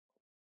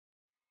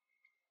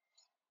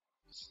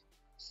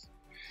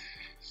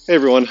Hey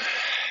everyone,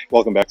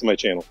 welcome back to my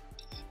channel.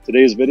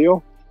 Today's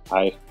video,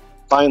 I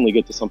finally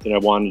get to something I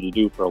wanted to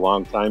do for a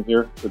long time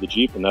here for the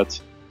Jeep, and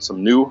that's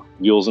some new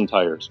wheels and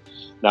tires.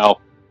 Now,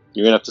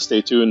 you're gonna have to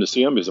stay tuned to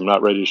see them because I'm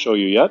not ready to show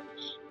you yet,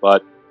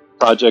 but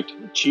Project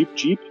Cheep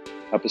Jeep,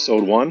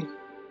 episode 1,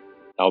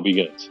 now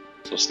begins.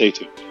 So stay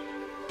tuned.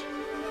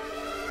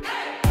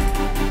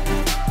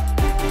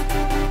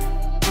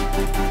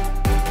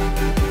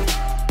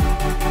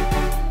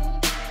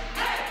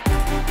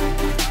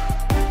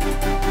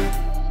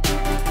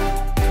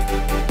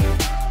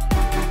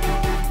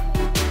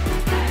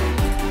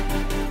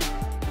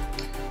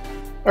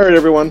 All right,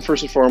 everyone,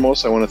 first and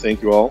foremost, I want to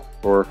thank you all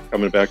for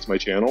coming back to my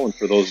channel. And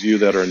for those of you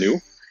that are new,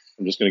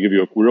 I'm just going to give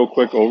you a real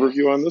quick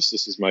overview on this.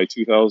 This is my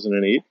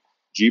 2008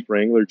 Jeep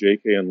Wrangler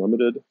JK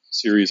Unlimited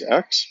Series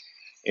X,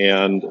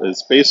 and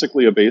it's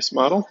basically a base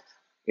model.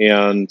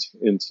 And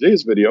in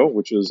today's video,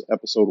 which is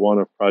episode 1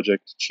 of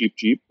Project Cheep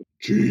Jeep,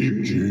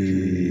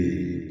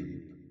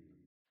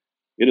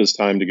 it is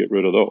time to get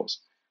rid of those.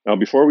 Now,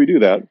 before we do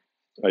that,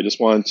 I just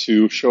want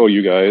to show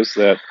you guys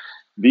that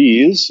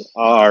these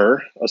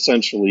are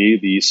essentially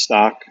the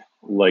stock,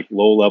 like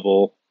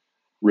low-level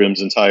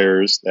rims and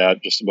tires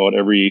that just about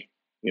every,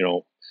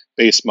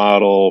 base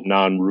model,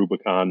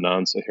 non-Rubicon,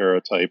 non-Sahara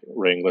type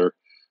Wrangler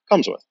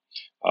comes with.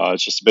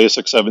 It's just a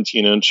basic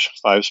 17-inch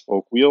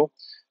 5-spoke wheel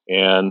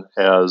and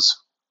has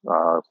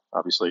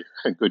obviously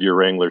Goodyear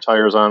Wrangler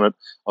tires on it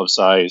of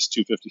size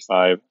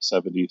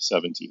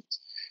 255/70/17.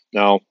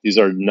 Now, these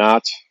are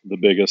not the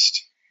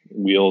biggest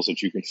wheels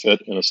that you can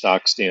fit in a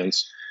stock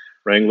stance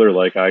Wrangler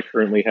like I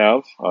currently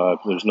have.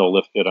 There's no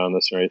lift kit on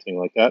this or anything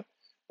like that.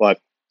 But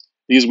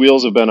these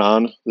wheels have been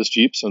on this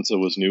Jeep since it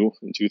was new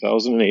in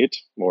 2008,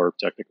 or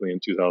technically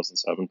in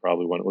 2007,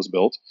 probably when it was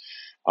built.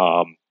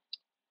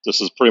 This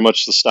is pretty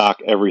much the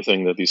stock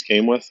everything that these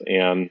came with,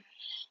 and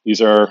these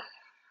are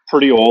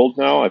pretty old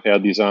now. I've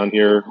had these on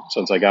here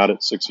since I got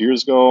it 6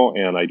 years ago,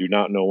 and I do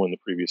not know when the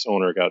previous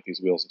owner got these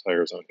wheels and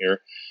tires on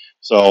here.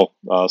 So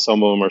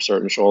some of them are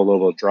starting to show a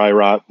little dry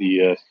rot.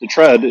 The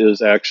tread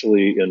is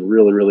actually in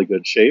really, really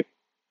good shape,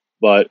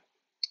 but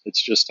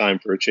it's just time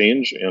for a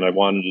change, and I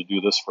wanted to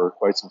do this for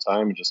quite some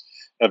time and just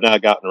have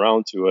not gotten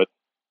around to it.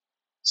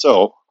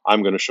 So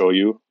I'm going to show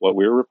you what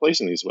we're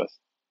replacing these with.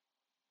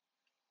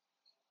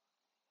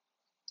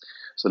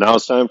 So now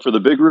it's time for the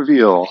big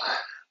reveal.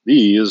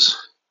 These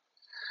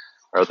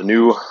are the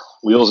new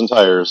wheels and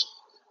tires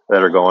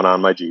that are going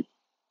on my Jeep.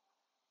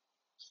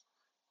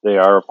 They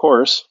are, of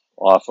course,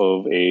 off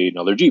of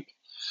another Jeep.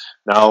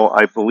 Now,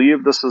 I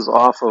believe this is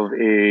off of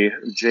a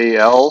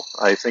JL.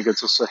 I think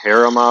it's a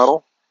Sahara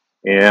model.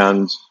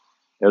 And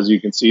as you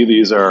can see,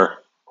 these are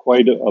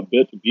quite a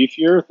bit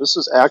beefier. This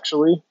is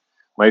actually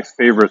my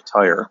favorite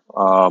tire.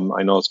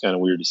 I know it's kind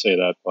of weird to say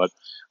that, but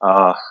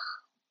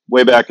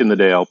way back in the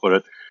day, I'll put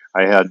it,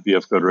 I had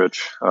BFGoodrich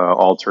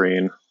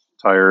all-terrain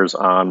tires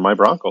on my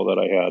Bronco that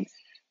I had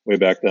way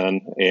back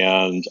then,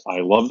 and I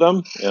love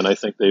them, and I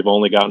think they've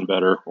only gotten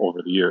better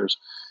over the years.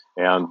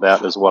 And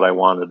that is what I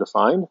wanted to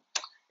find.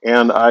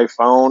 And I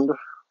found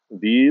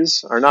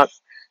these are not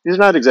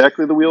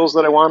exactly the wheels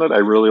that I wanted. I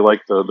really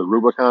like the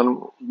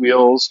Rubicon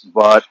wheels,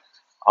 but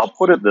I'll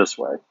put it this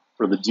way.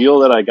 For the deal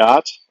that I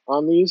got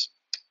on these,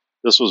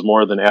 this was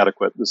more than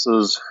adequate. This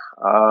is,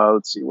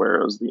 let's see,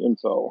 where is the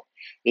info?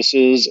 This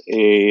is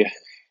a,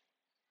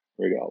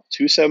 there we go,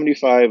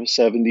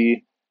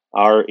 275/70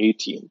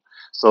 R18.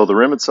 So the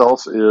rim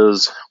itself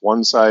is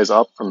one size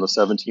up from the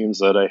 17s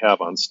that I have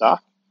on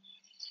stock.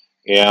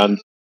 And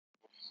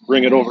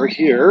bring it over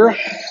here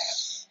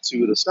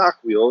to the stock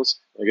wheels.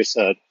 Like I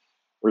said,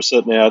 we're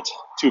sitting at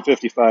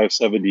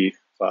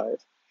 255/75.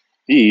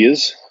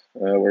 These,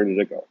 where did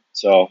it go?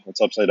 So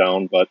it's upside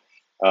down, but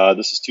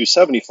this is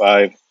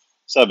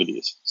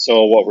 275/70s.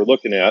 So what we're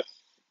looking at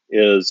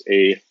is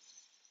as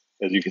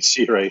you can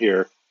see right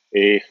here,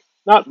 a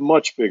not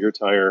much bigger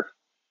tire,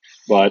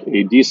 but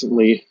a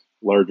decently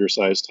larger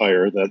size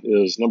tire that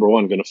is, number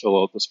one, going to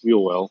fill out this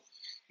wheel well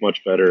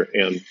much better,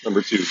 and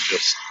number two,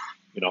 just,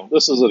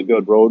 this is a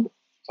good road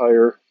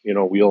tire,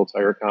 wheel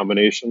tire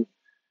combination.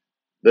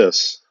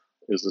 This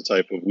is the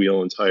type of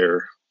wheel and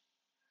tire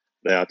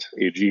that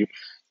a Jeep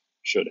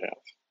should have.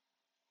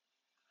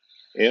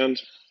 And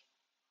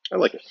I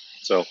like it.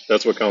 So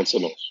that's what counts the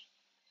most.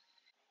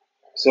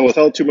 So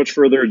without too much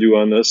further ado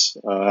on this,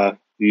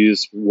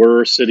 these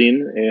were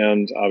sitting,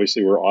 and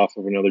obviously we're off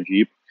of another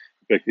Jeep.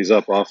 Picked these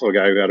up off of a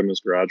guy who got them in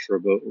his garage for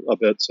a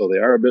bit, so they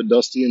are a bit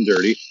dusty and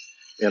dirty,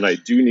 and I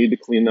do need to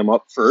clean them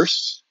up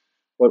first.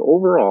 But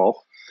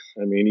overall,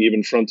 I mean,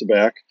 even front to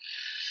back,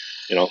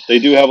 they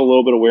do have a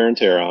little bit of wear and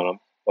tear on them,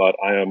 but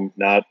I am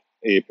not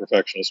a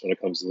perfectionist when it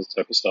comes to this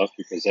type of stuff,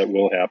 because that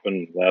will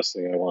happen. Last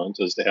thing I want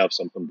is to have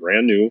something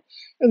brand new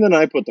and then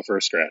I put the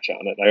first scratch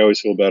on it. I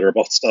always feel better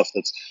about stuff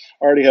that's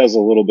already has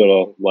a little bit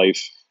of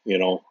life,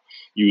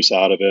 use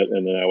out of it,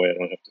 and then that way I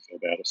don't have to feel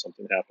bad if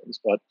something happens.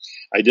 But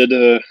I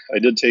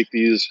did take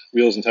these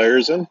wheels and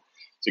tires in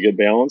to get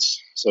balanced,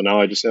 so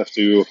now I just have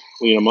to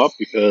clean them up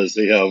because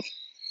they have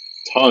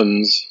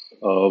tons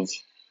of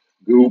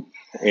goop,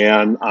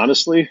 and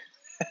honestly,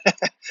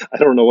 I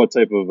don't know what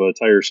type of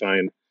tire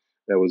shine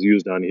that was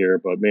used on here,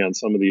 but man,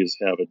 some of these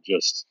have it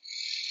just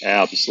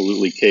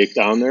absolutely caked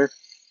on there.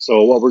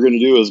 So what we're going to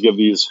do is give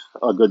these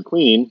a good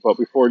cleaning, but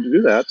before we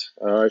do that,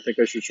 I think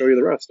I should show you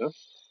the rest, huh?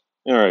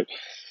 All right,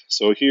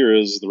 so here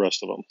is the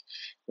rest of them.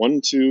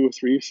 1, 2,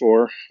 3,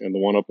 4, and the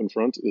one up in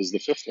front is the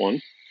fifth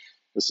one.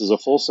 This is a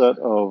full set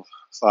of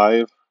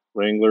 5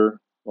 Wrangler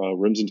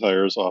rims and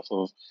tires off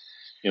of,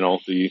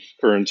 the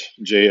current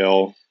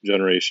JL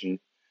generation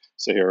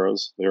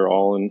Saharas. They're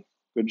all in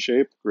good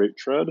shape, great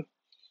tread.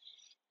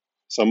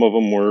 Some of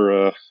them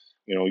were,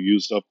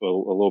 used up a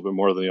little bit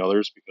more than the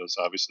others because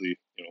obviously,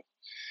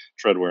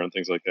 tread wear and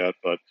things like that.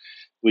 But I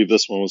believe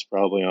this one was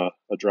probably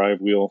a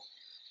drive wheel.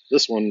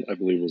 This one, I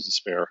believe, was a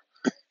spare.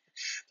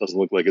 Doesn't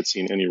look like it's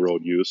seen any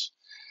road use.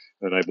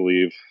 And I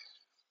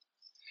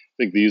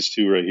think these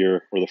two right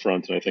here were the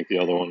front, and I think the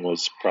other one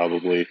was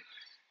probably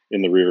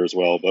in the rear as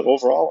well. But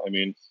overall, I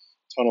mean,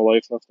 ton of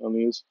life left on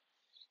these.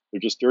 They're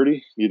just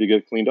dirty, need to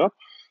get cleaned up.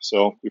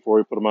 So before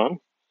we put them on,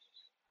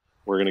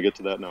 we're going to get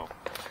to that now.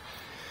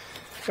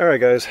 All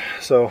right, guys,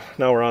 so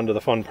now we're on to the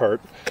fun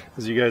part.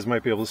 As you guys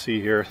might be able to see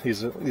here,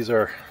 these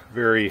are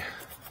very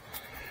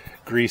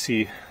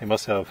greasy. They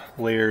must have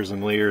layers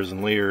and layers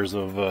and layers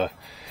of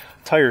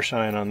tire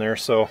shine on there.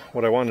 So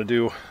what I want to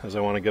do is I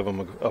want to give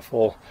them a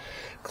full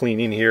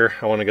cleaning here.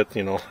 I want to get,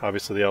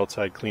 obviously the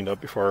outside cleaned up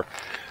before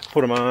I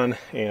put them on.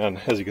 And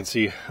as you can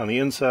see on the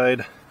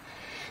inside,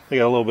 they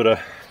got a little bit of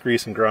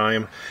grease and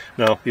grime.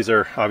 Now, these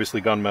are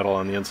obviously gunmetal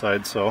on the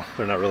inside, so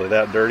they're not really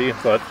that dirty,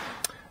 but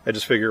I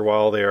just figure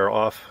while they are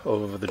off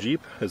of the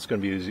Jeep, it's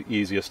going to be the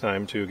easiest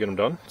time to get them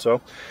done.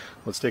 So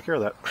let's take care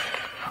of that.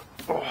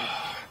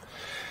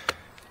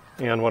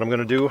 And what I'm going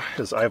to do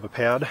is I have a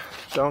pad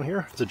down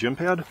here. It's a gym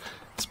pad.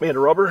 It's made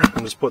of rubber.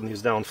 I'm just putting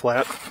these down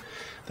flat.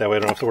 That way I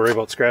don't have to worry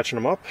about scratching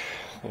them up.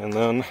 And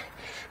then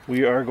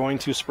we are going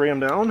to spray them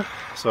down.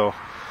 So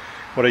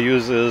what I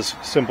use is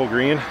Simple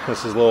Green.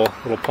 This is a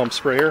little pump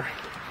sprayer.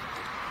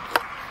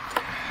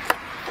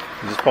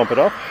 You just pump it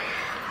up.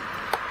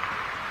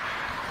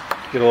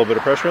 Get a little bit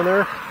of pressure in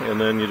there, and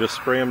then you just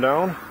spray them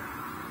down.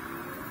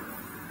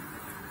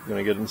 I'm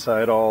going to get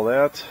inside all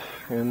that,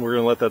 and we're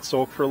going to let that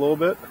soak for a little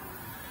bit.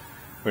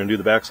 We're going to do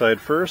the back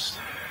side first,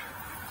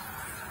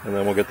 and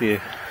then we'll get the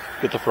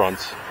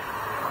fronts.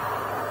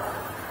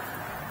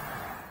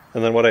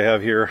 And then what I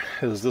have here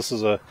is this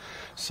is a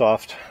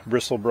soft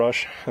bristle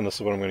brush, and this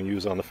is what I'm going to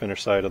use on the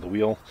finished side of the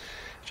wheel.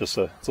 It's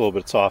a little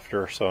bit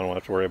softer, so I don't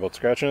have to worry about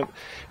scratching it.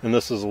 And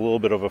this is a little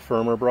bit of a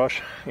firmer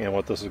brush, and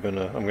what this is I'm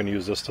going to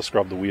use this to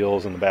scrub the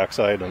wheels and the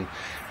backside and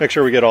make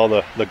sure we get all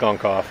the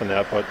gunk off and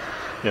that. But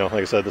like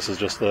I said, this is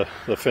just the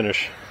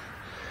finish,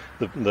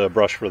 the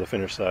brush for the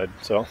finish side.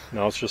 So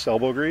now it's just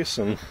elbow grease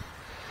and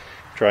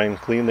try and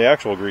clean the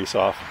actual grease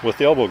off with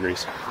the elbow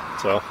grease.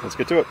 So let's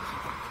get to it.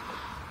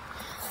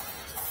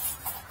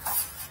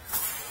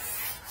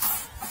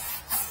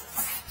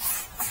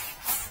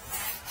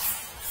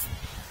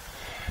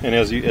 And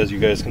as you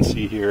guys can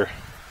see here,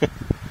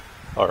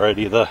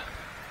 already the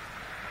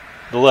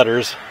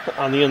letters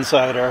on the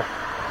inside are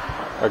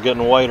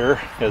getting whiter.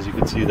 As you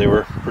can see, they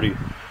were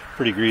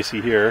pretty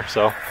greasy here.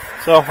 So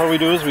what we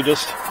do is we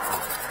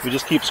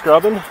just keep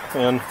scrubbing,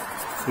 and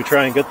we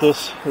try and get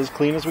this as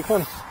clean as we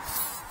can.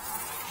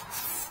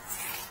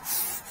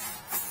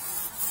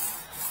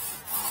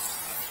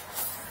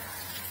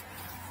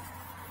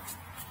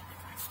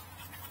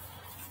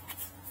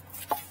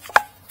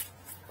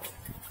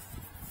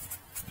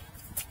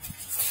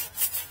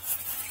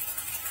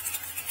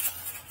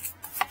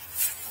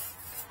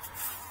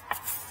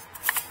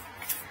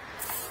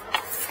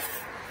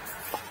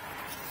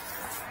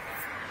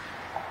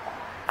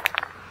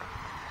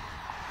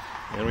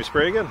 And we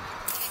spray again.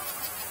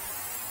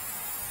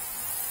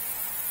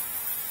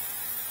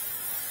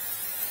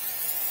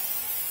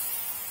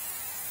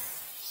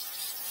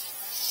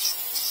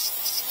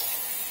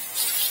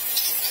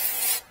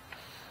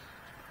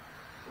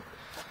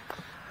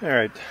 All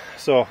right,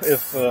 so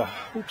if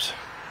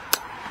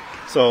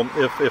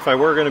I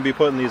were going to be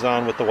putting these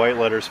on with the white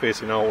letters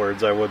facing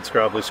outwards, I would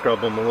probably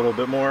scrub them a little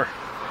bit more,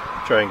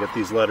 try and get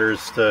these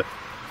letters to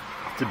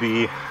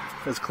be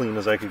as clean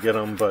as I could get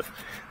them. But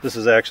this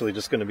is actually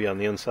just going to be on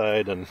the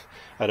inside, and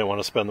I didn't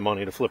want to spend the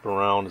money to flip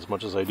around as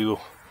much as I do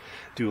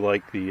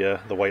like the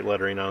white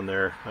lettering on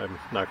there. I'm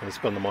not going to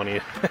spend the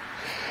money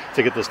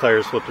to get this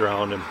tires flipped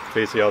around and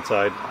face the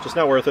outside. Just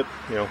not worth it.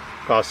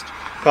 Cost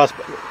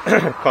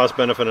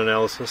benefit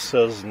analysis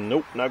says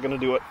nope, not going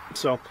to do it.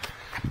 So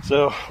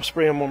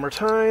spray them one more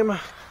time.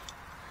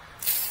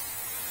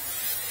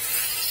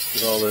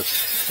 Get all this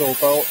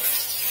soap out.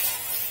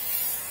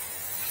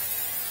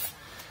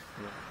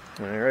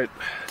 All right,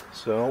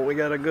 so we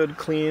got a good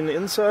clean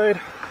inside.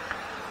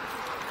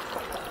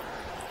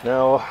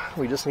 Now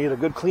we just need a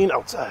good clean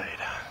outside.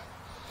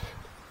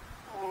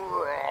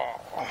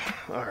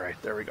 All right,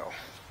 there we go.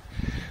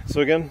 So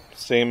again,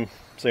 same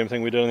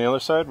thing we did on the other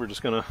side. We're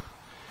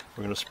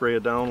gonna spray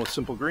it down with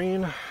Simple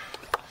Green.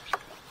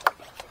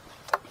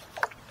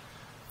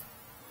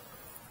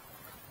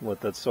 Let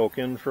that soak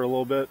in for a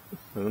little bit,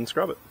 and then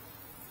scrub it.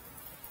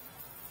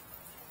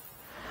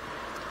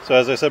 So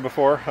as I said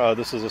before,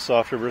 this is a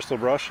softer bristle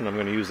brush, and I'm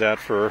going to use that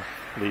for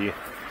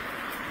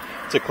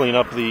to clean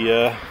up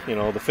the you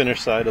know, the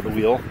finished side of the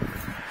wheel,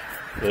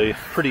 the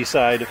pretty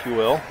side, if you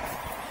will.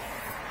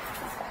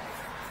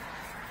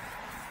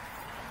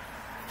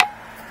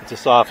 It's a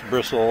soft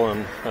bristle,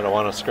 and I don't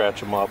want to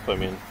scratch them up. I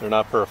mean, they're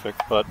not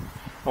perfect, but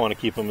I want to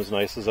keep them as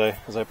nice as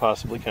I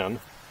possibly can.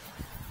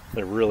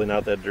 They're really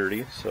not that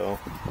dirty, so.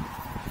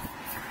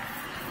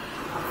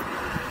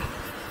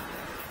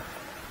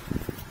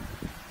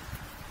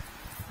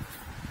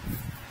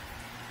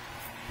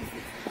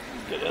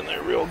 Get in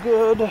there real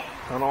good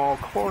on all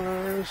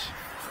corners.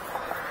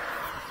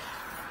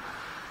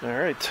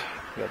 Alright,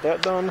 got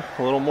that done.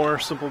 A little more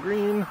simple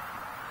green.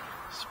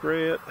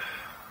 Spray it.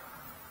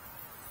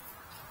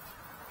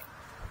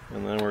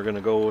 And then we're going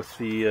to go with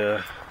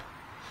the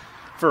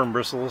firm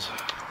bristles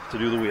to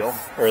do the wheel,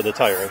 or the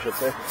tire, I should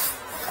say.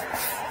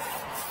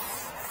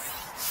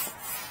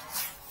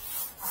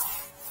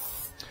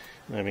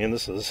 I mean,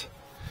 this is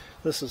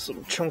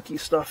some chunky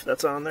stuff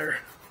that's on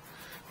there.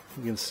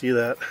 You can see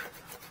that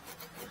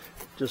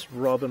just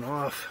rubbing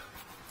off.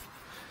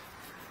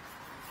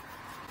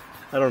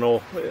 I don't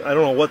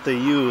know what they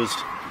used.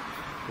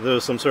 There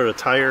was some sort of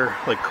tire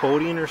like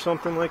coating or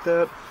something like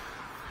that,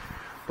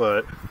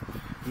 but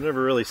I've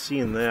never really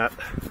seen that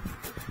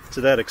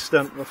to that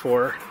extent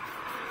before.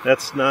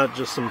 That's not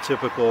just some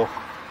typical.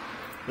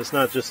 It's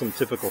not just some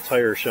typical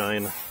tire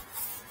shine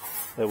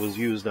that was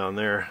used on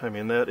there. I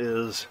mean, that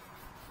is.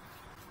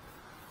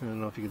 I don't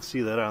know if you can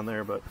see that on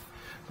there, but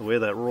the way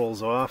that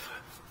rolls off,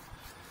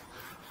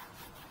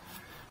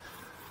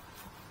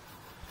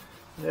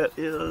 that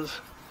is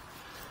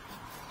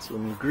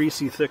some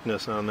greasy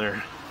thickness on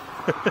there.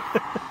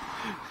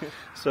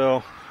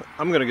 So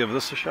I'm going to give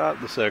this a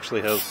shot. This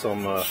actually has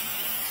some,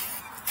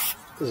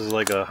 this is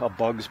like a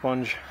bug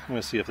sponge. I'm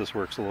going to see if this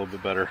works a little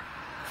bit better.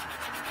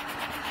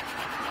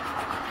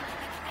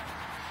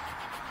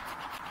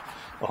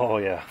 Oh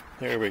yeah,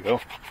 there we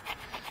go.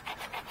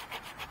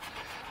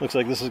 Looks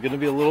like this is going to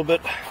be a little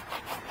bit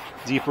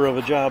deeper of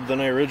a job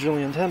than I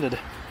originally intended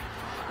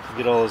to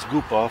get all this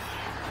goop off.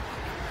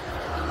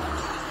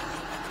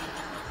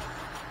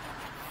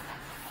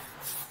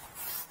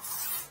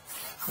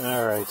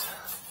 Alright,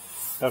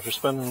 after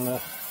spending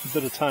a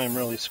bit of time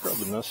really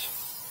scrubbing this,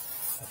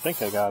 I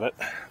think I got it.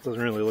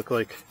 Doesn't really look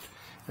like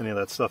any of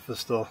that stuff is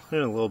still in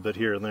a little bit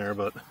here and there,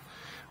 but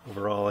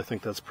overall I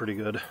think that's pretty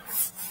good.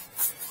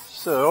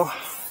 So,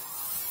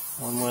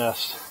 one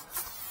last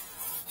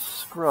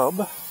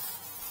scrub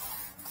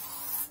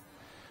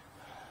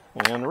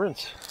and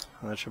rinse,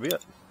 and that should be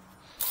it.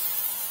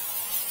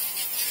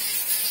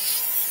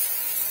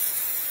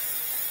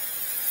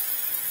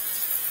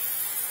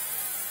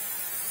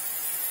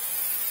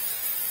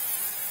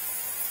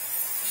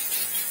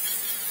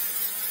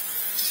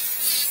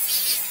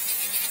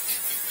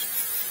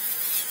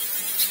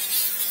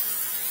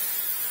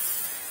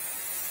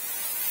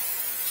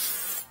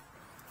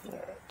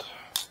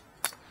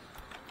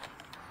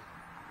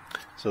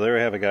 So there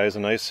we have it, guys. A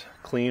nice,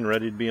 clean,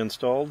 ready to be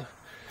installed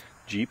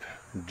Jeep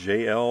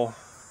JL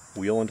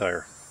wheel and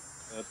tire.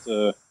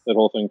 That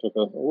whole thing took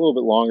a little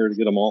bit longer to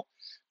get them all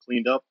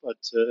cleaned up, but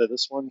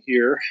this one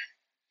here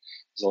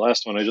is the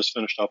last one I just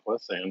finished up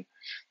with, and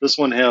this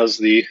one has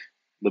the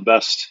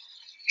best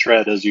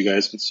tread, as you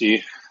guys can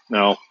see.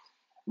 Now,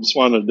 I just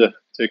wanted to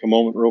take a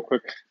moment real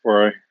quick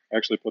before I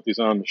actually put these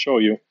on to show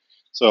you.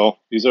 So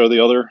these are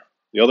the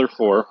other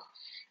four.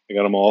 I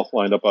got them all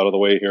lined up out of the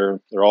way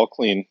here. They're all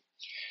clean.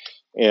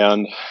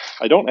 And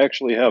I don't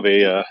actually have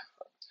I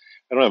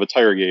don't have a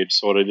tire gauge,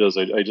 so what I did is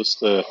I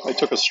just I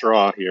took a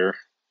straw here,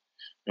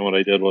 and what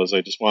I did was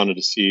I just wanted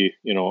to see,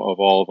 you know, of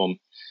all of them.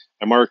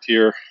 I marked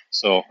here,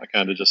 so I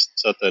kind of just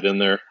set that in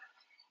there,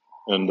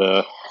 and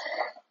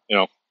you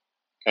know,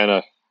 kind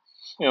of,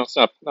 you know, it's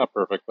not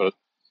perfect, but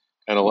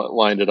kind of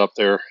lined it up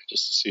there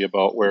just to see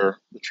about where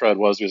the tread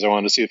was, because I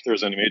wanted to see if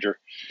there's any major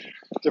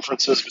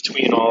differences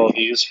between all of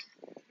these.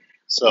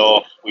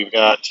 So we've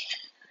got.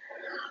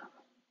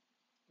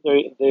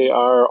 They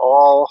are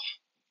all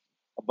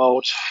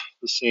about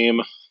the same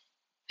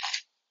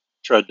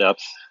tread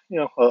depth.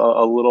 You know,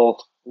 a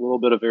little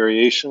bit of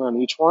variation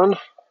on each one.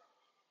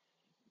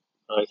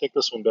 I think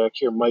this one back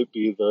here might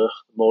be the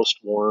most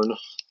worn,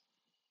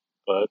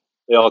 but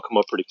they all come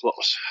up pretty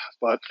close.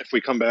 But if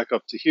we come back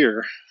up to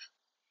here,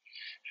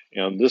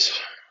 and this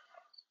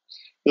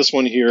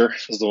one here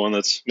is the one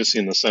that's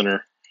missing the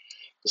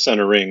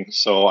center ring.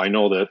 So I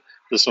know that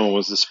this one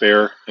was the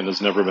spare and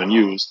has never been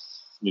used.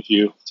 And if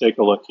you take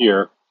a look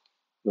here,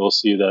 you'll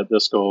see that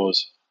this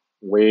goes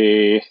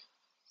way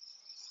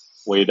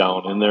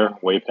down in there,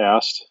 way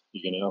past.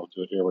 You can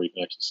do it here where you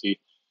can actually see.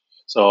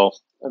 So,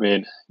 I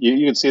mean,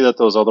 you can see that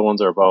those other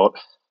ones are about,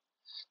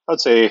 I'd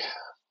say,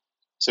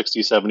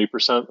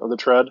 60-70% of the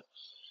tread,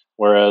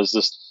 whereas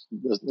this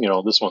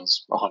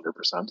one's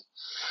 100%.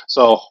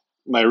 So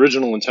my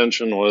original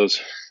intention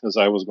was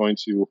I was going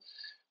to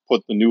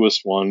put the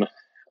newest one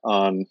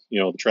on,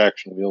 you know, the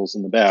traction wheels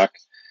in the back.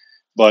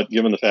 But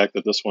given the fact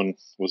that this one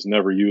was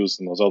never used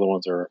and those other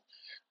ones are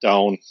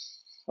down,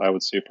 I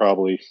would say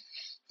probably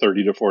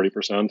 30 to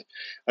 40%.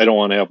 I don't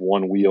want to have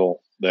one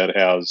wheel that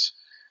has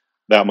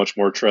that much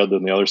more tread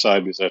than the other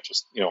side, because that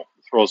just,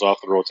 throws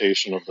off the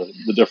rotation of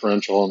the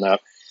differential and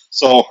that.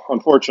 So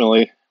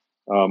unfortunately,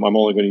 I'm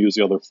only going to use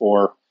the other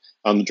 4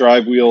 on the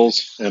drive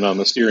wheels and on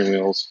the steering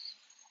wheels.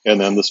 And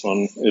then this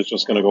one is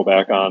just going to go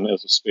back on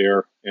as a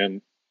spare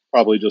and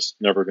probably just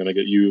never going to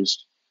get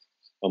used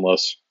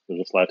unless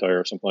there's a flat tire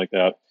or something like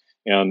that.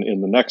 And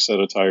in the next set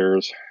of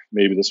tires,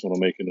 maybe this one will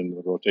make it into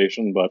the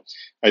rotation, but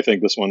I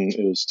think this one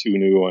is too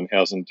new and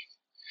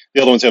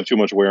the other ones have too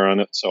much wear on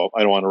it, so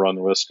I don't want to run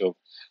the risk of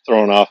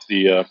throwing off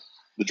the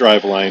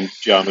drive line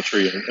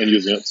geometry and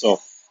using it. So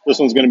this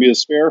one's going to be a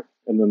spare,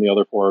 and then the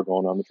other 4 are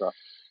going on the truck.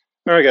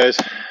 All right, guys,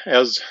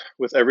 as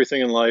with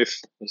everything in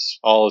life, this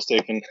all has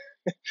taken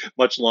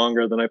much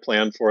longer than I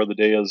planned for. The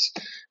day is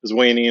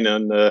waning,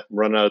 and I'm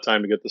running out of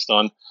time to get this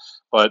done.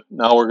 But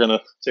now we're going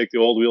to take the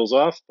old wheels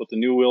off, put the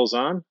new wheels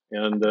on,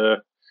 and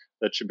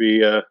that should be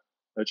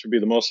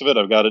the most of it.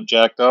 I've got it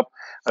jacked up.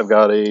 I've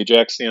got a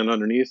jack stand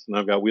underneath, and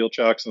I've got wheel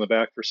chocks in the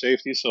back for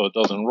safety so it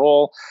doesn't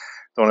roll.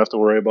 Don't have to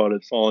worry about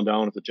it falling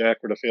down if the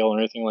jack were to fail or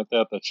anything like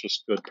that. That's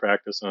just good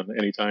practice on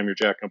any time you're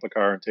jacking up a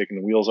car and taking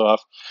the wheels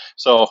off.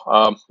 So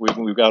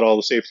we've got all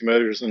the safety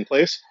measures in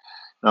place.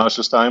 Now it's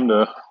just time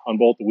to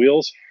unbolt the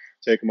wheels,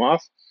 take them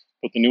off,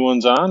 put the new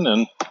ones on,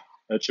 and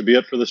that should be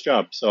it for this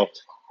job. So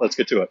let's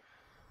get to it.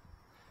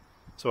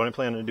 So what I'm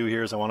planning to do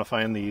here is I want to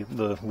find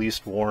the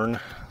least worn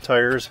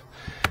tires.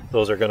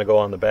 Those are going to go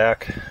on the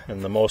back,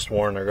 and the most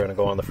worn are going to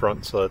go on the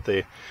front so that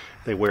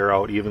they wear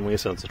out evenly,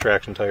 since the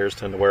traction tires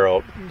tend to wear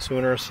out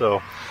sooner.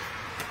 So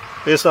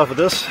based off of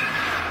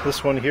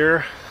this one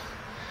here,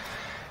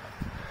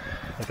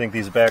 I think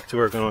these back 2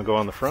 are going to go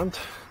on the front.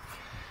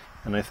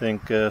 And I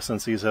think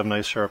since these have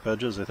nice sharp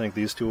edges, I think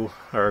these 2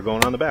 are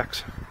going on the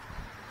backs.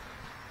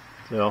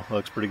 So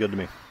looks pretty good to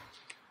me.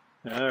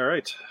 All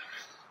right.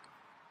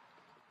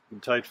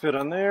 Tight fit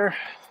on there.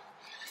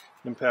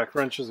 Impact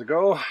wrenches a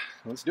go.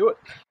 Let's do it.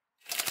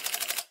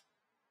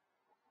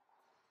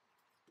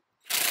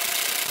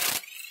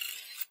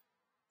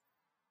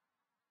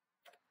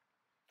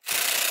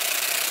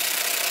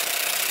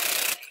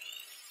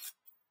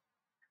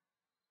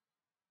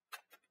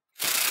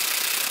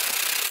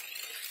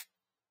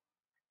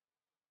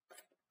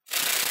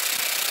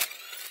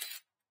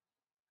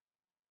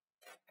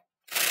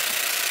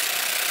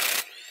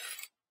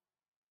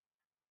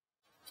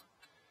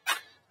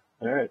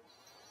 All right,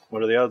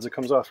 what are the odds it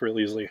comes off real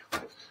easily?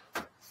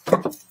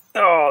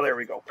 Oh, there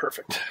we go,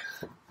 perfect.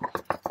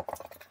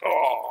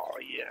 Oh,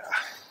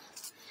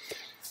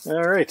 yeah.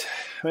 All right,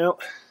 well,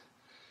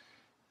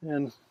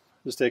 and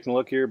just taking a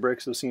look here,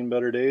 brakes have seen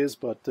better days,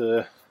 but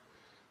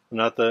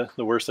not the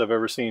worst I've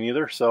ever seen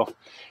either. So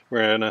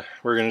we're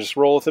gonna just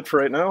roll with it for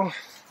right now.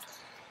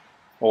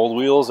 Old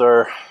wheels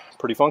are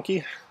pretty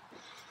funky,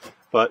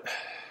 but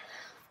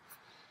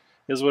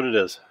it is what it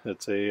is.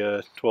 It's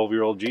a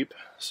 12-year-old Jeep,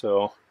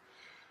 so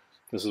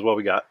this is what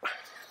we got.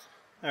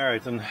 All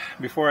right, then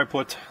before I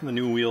put the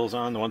new wheels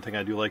on, the one thing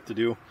I do like to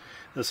do,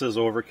 this is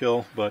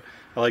overkill, but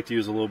I like to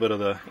use a little bit of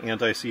the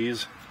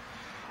anti-seize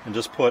and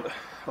just put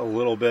a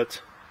little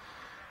bit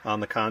on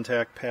the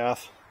contact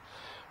path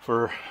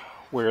for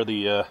where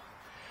the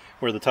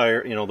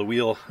tire, the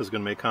wheel is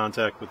going to make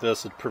contact with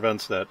this. It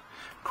prevents that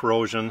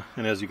corrosion,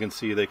 and as you can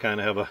see, they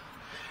kind of have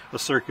a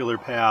circular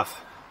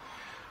path.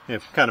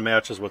 It kind of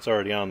matches what's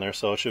already on there,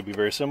 so it should be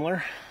very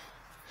similar.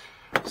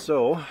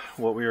 So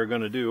what we are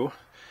going to do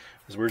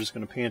is we're just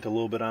going to paint a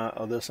little bit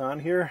of this on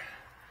here,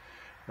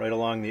 right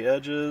along the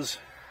edges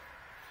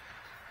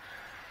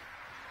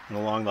and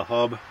along the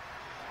hub.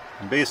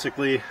 And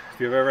basically, if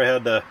you've ever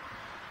had to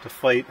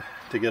fight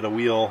to get a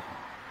wheel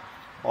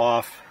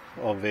off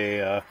of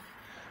a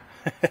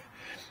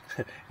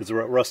it's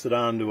rusted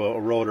onto a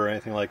road or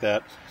anything like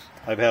that,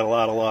 I've had a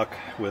lot of luck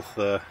with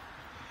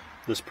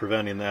this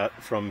preventing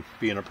that from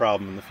being a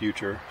problem in the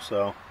future.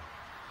 So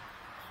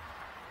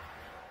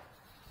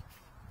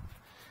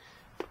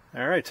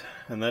alright,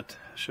 and that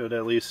should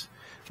at least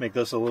make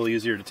this a little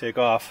easier to take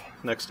off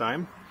next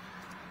time.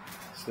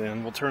 So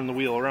then we'll turn the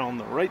wheel around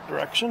the right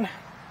direction,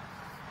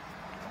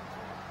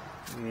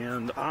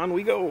 and on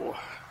we go.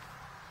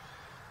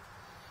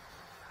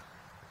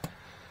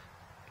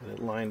 Get it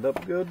lined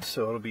up good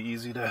so it'll be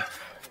easy to...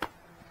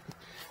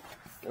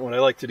 What I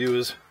like to do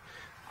is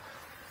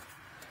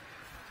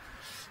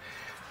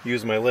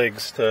use my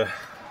legs to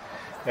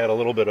add a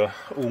little bit of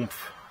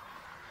oomph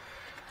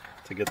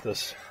to get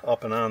this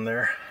up and on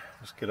there.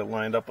 Just get it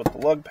lined up with the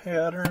lug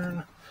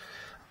pattern.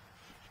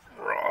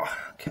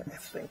 Okay, I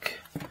think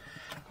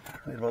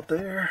right about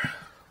there.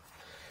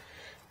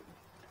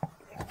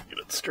 Get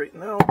it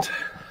straightened out.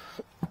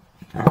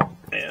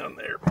 And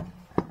there.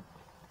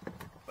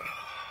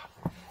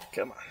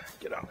 Come on,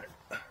 get on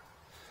there.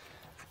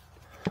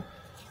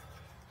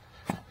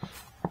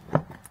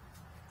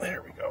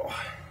 There we go.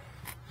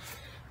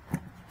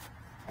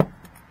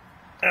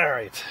 All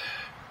right.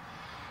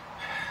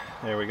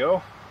 There we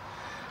go.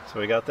 So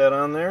we got that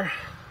on there.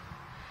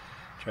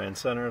 Try and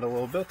center it a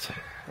little bit,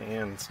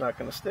 and it's not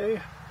going to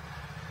stay.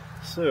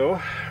 So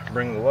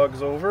bring the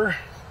lugs over.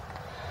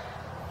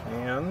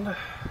 And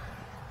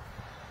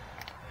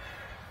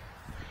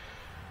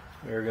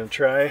we're going to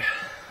try,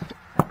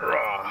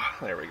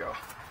 there we go.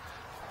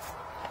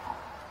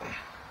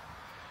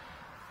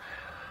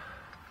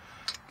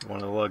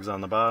 One of the lugs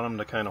on the bottom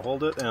to kind of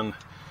hold it, and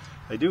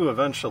I do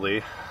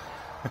eventually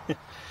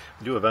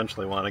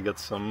want to get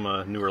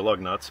some newer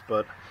lug nuts,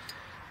 but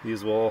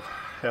these will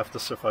have to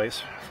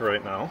suffice for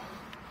right now.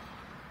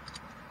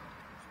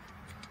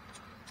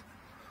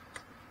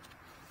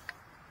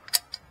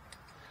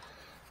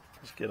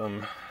 Just get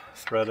them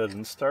threaded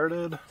and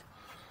started.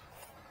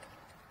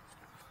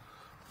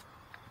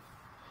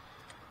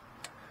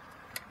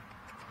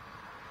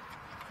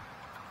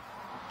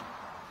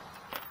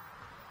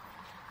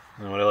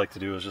 And what I like to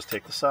do is just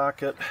take the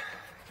socket,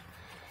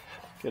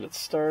 get it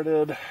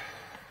started,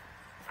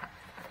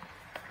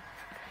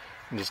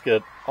 and just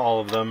get all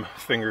of them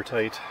finger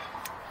tight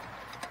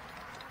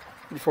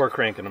before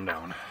cranking them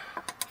down.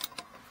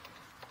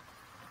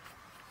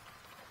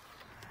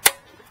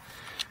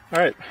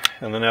 Alright,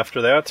 and then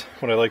after that,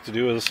 what I like to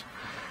do is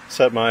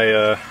set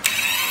my,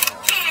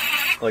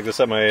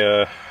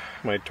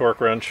 my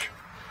torque wrench,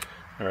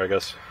 or I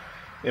guess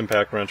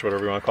impact wrench,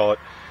 whatever you want to call it,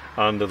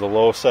 onto the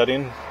low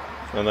setting.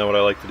 And then what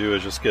I like to do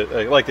is just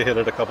I like to hit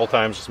it a couple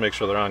times, just make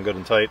sure they're on good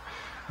and tight.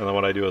 And then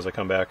what I do is I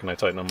come back and I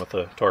tighten them with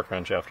the torque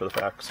wrench after the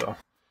fact. So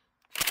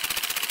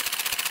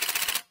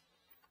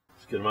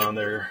just get them on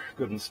there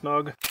good and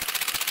snug.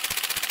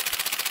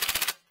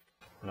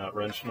 Not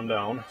wrenching them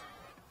down.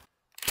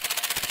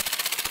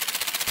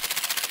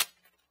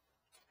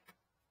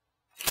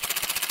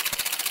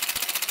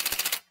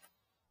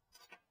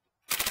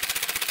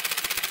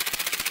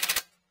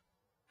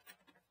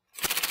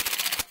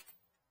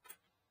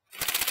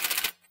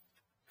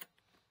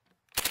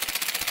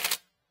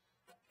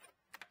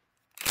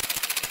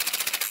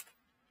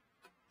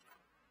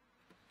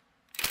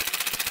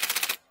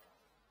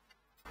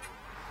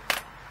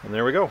 And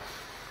there we go.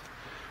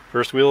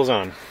 First wheel is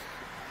on.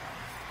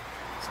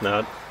 It's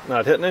not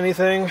hitting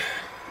anything,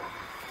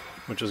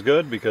 which is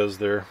good because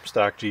they're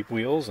stock Jeep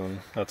wheels and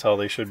that's how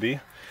they should be.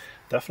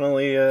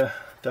 Definitely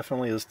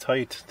is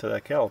tight to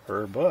that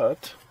caliper,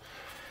 but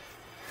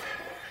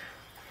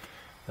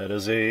that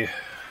is a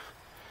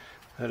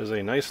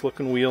nice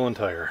looking wheel and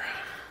tire,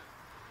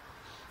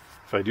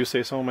 if I do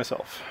say so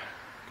myself.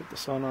 Get the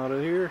sun out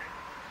of here.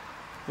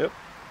 Yep.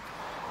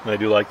 And I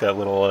do like that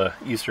little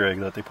Easter egg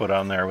that they put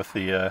on there with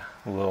the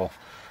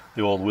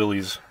old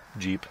Willys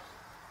Jeep.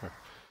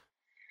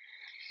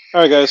 All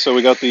right, guys. So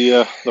we got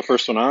the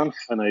first one on,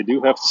 and I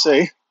do have to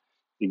say,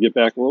 you get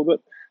back a little bit,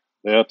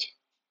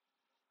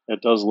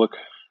 that does look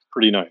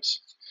pretty nice.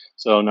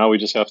 So now we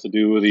just have to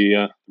do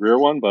the rear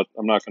one, but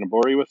I'm not going to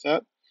bore you with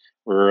that.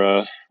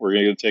 We're going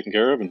to get it taken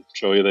care of and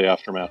show you the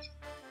aftermath.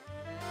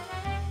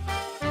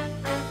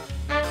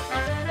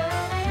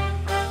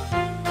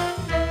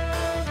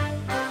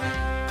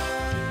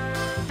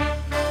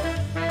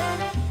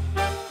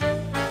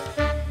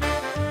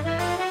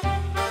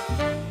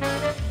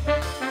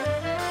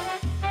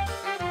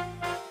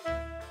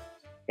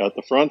 Got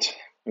the front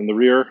and the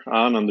rear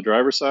on the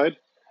driver's side,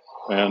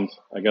 and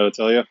I gotta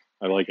tell you,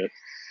 I like it.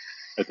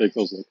 I think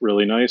those look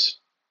really nice.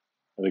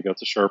 I think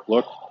that's a sharp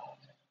look.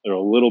 They're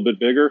a little bit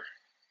bigger,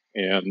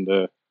 and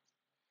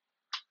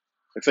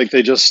I think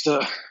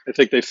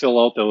they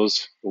fill out the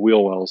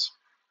wheel wells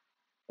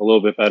a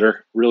little bit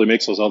better. Really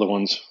makes those other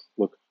ones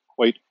look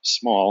quite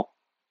small.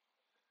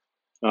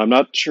 Now, I'm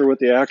not sure what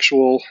the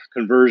actual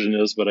conversion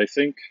is, but I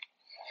think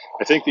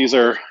these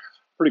are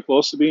pretty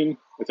close to being,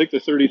 I think they're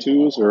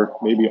 32s or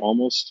maybe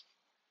almost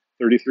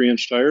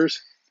 33-inch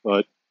tires,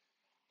 but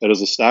that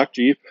is a stock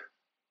Jeep,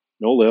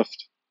 no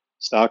lift,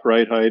 stock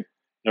ride height,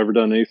 never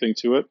done anything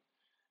to it,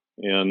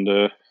 and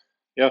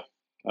yeah,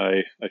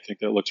 I think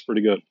that looks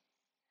pretty good.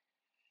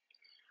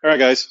 All right,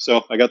 guys,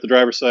 so I got the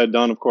driver's side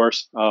done, of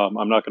course.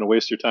 I'm not going to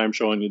waste your time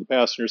showing you the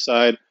passenger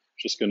side.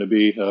 It's just going to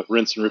be a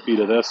rinse and repeat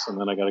of this, and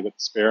then I got to get the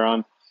spare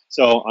on.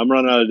 So I'm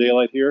running out of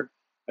daylight here.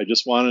 I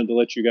just wanted to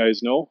let you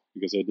guys know,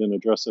 because I didn't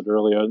address it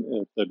earlier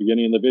at the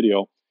beginning of the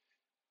video,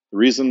 the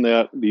reason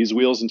that these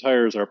wheels and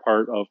tires are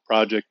part of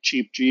Project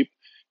Cheep Jeep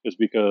is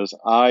because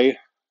I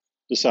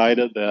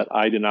decided that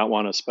I did not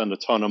want to spend a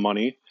ton of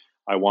money.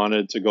 I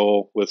wanted to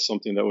go with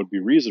something that would be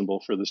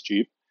reasonable for this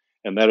Jeep,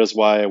 and that is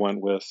why I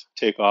went with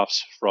takeoffs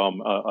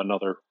from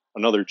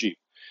another Jeep.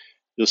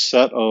 This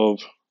set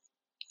of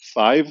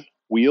 5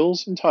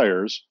 wheels and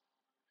tires,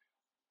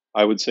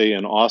 I would say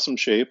in awesome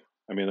shape.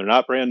 I mean, they're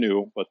not brand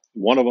new, but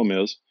one of them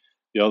is.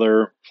 The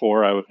other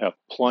 4, I would have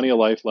plenty of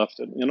life left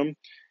in them.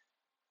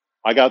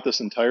 I got this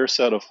entire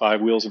set of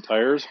 5 wheels and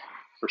tires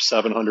for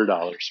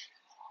 $700.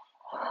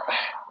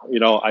 You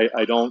know,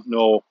 I don't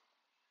know.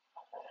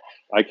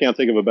 I can't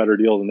think of a better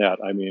deal than that.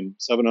 I mean,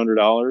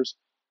 $700.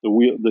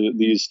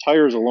 These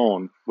tires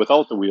alone,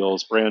 without the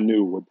wheels, brand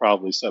new, would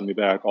probably send me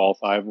back all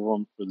 5 of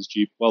them for this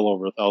Jeep well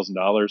over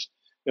 $1,000,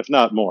 if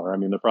not more. I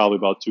mean, they're probably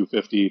about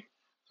 $250,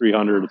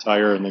 $300 a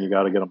tire, and then you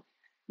got to get them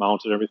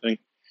mounted and everything.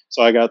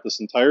 So I got this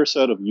entire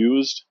set of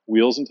used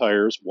wheels and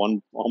tires,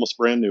 one almost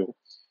brand new,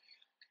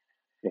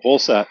 the whole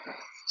set,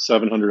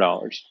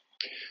 $700.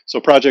 So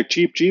Project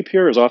Cheep Jeep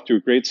here is off to a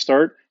great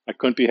start. I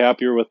couldn't be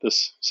happier with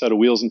this set of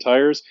wheels and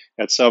tires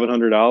at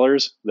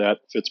 $700. That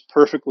fits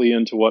perfectly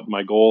into what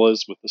my goal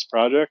is with this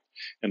project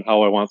and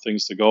how I want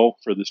things to go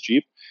for this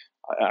Jeep.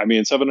 I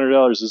mean,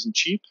 $700 isn't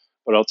cheap,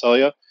 but I'll tell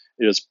you,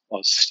 it is a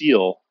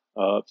steal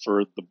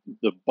for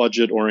the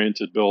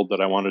budget-oriented build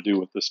that I want to do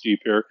with this Jeep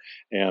here,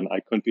 and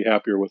I couldn't be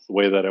happier with the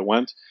way that it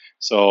went.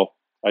 So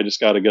I just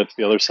got to get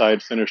the other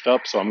side finished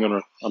up. So I'm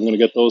gonna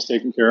get those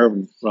taken care of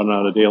and running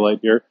out of daylight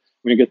here.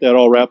 I'm going to get that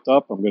all wrapped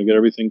up. I'm going to get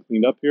everything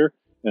cleaned up here,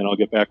 and I'll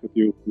get back with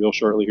you real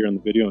shortly here in the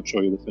video and show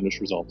you the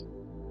finished result.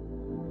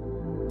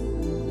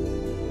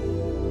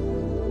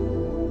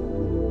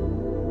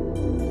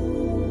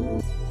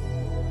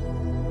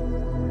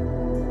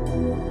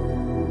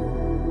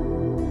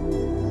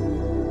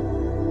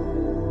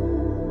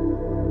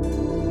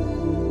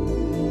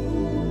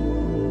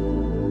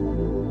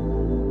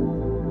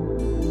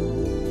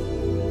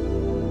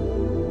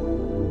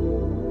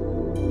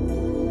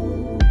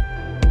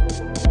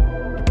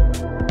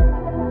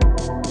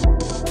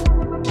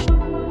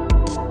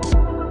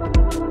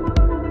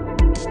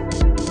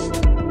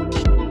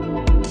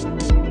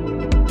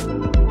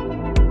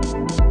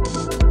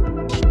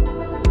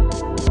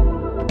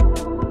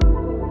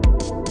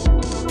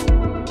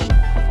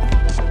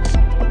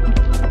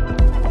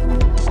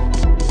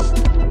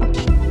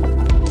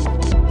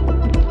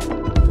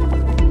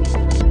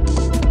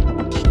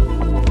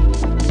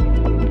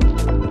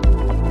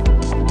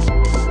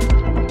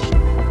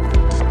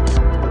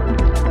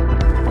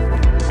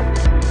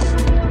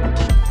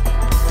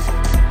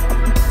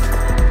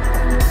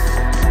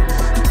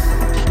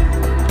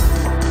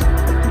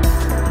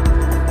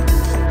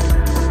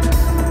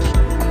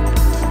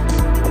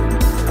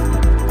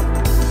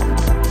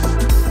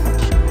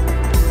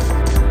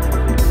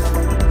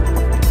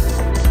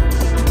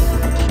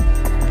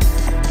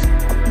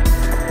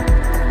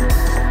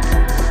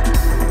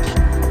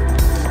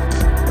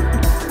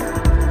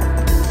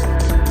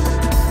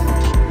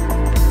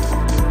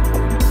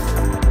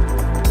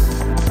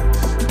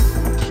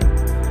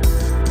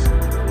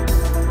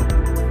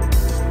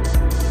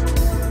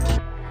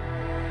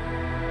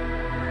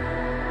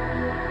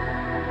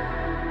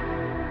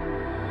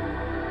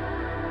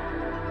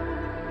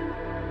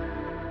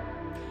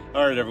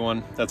 All right,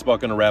 everyone, that's about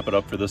going to wrap it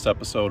up for this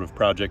episode of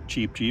Project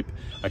Cheep Jeep.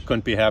 I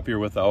couldn't be happier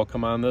with the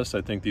outcome on this.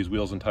 I think these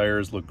wheels and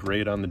tires look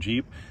great on the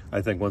Jeep.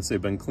 I think once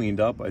they've been cleaned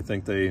up, I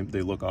think they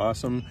look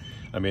awesome.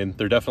 I mean,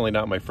 they're definitely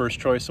not my first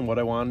choice in what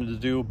I wanted to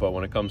do, but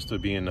when it comes to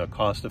being a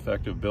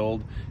cost-effective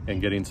build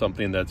and getting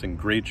something that's in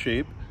great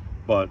shape,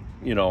 but,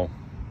 you know,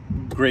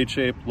 great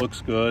shape,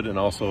 looks good, and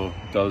also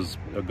does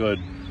a good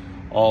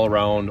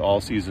all-around,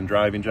 all-season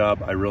driving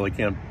job, I really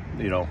can't,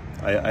 you know,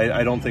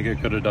 I don't think it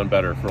could have done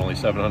better for only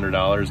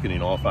 $700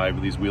 getting all 5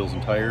 of these wheels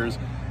and tires.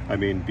 I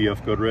mean,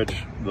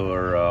 BFGoodrich,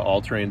 their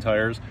all-terrain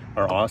tires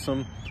are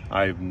awesome.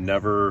 I've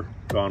never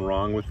gone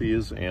wrong with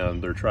these,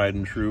 and they're tried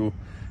and true.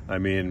 I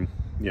mean,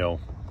 you know,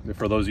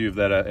 for those of you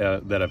that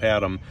have had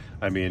them,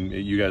 I mean,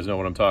 you guys know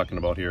what I'm talking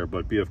about here,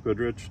 but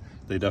BFGoodrich,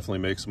 they definitely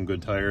make some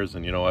good tires,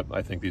 and you know what,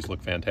 I think these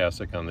look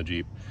fantastic on the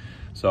Jeep.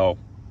 So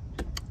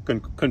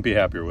couldn't be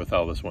happier with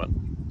how this went.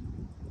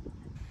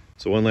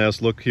 So one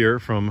last look here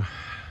from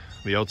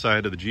the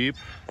outside of the Jeep.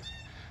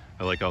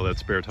 I like how that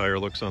spare tire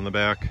looks on the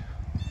back,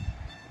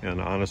 and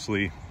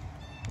honestly,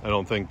 I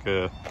don't think,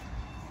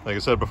 like I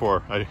said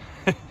before, I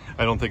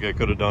don't think I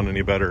could have done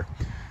any better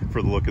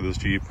for the look of this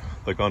Jeep.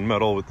 The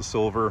gunmetal with the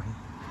silver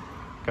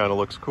kind of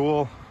looks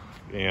cool,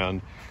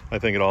 and I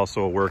think it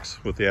also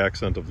works with the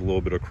accent of a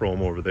little bit of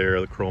chrome over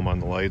there, the chrome on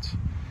the lights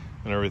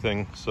and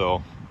everything.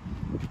 So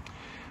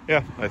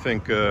yeah, I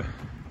think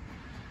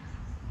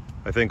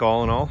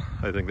all in all,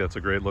 I think that's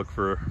a great look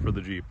for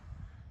the Jeep.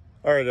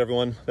 All right,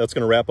 everyone, that's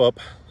going to wrap up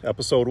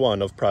episode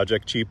 1 of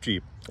Project Cheep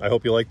Jeep. I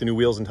hope you like the new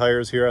wheels and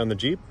tires here on the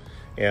Jeep,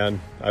 and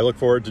I look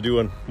forward to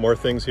doing more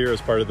things here as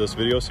part of this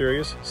video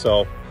series.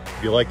 So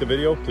if you like the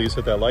video, please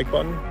hit that like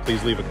button.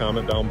 Please leave a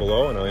comment down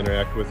below, and I'll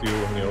interact with you,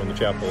 in the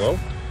chat below.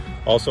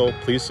 Also,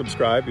 please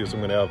subscribe, because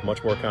I'm going to have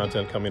much more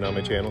content coming on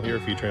my channel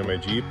here featuring my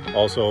Jeep,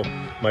 also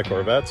my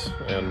Corvettes,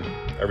 and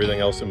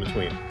everything else in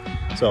between.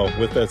 So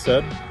with that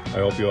said, I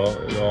hope you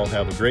all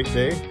have a great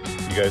day.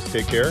 You guys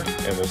take care,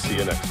 and we'll see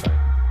you next time.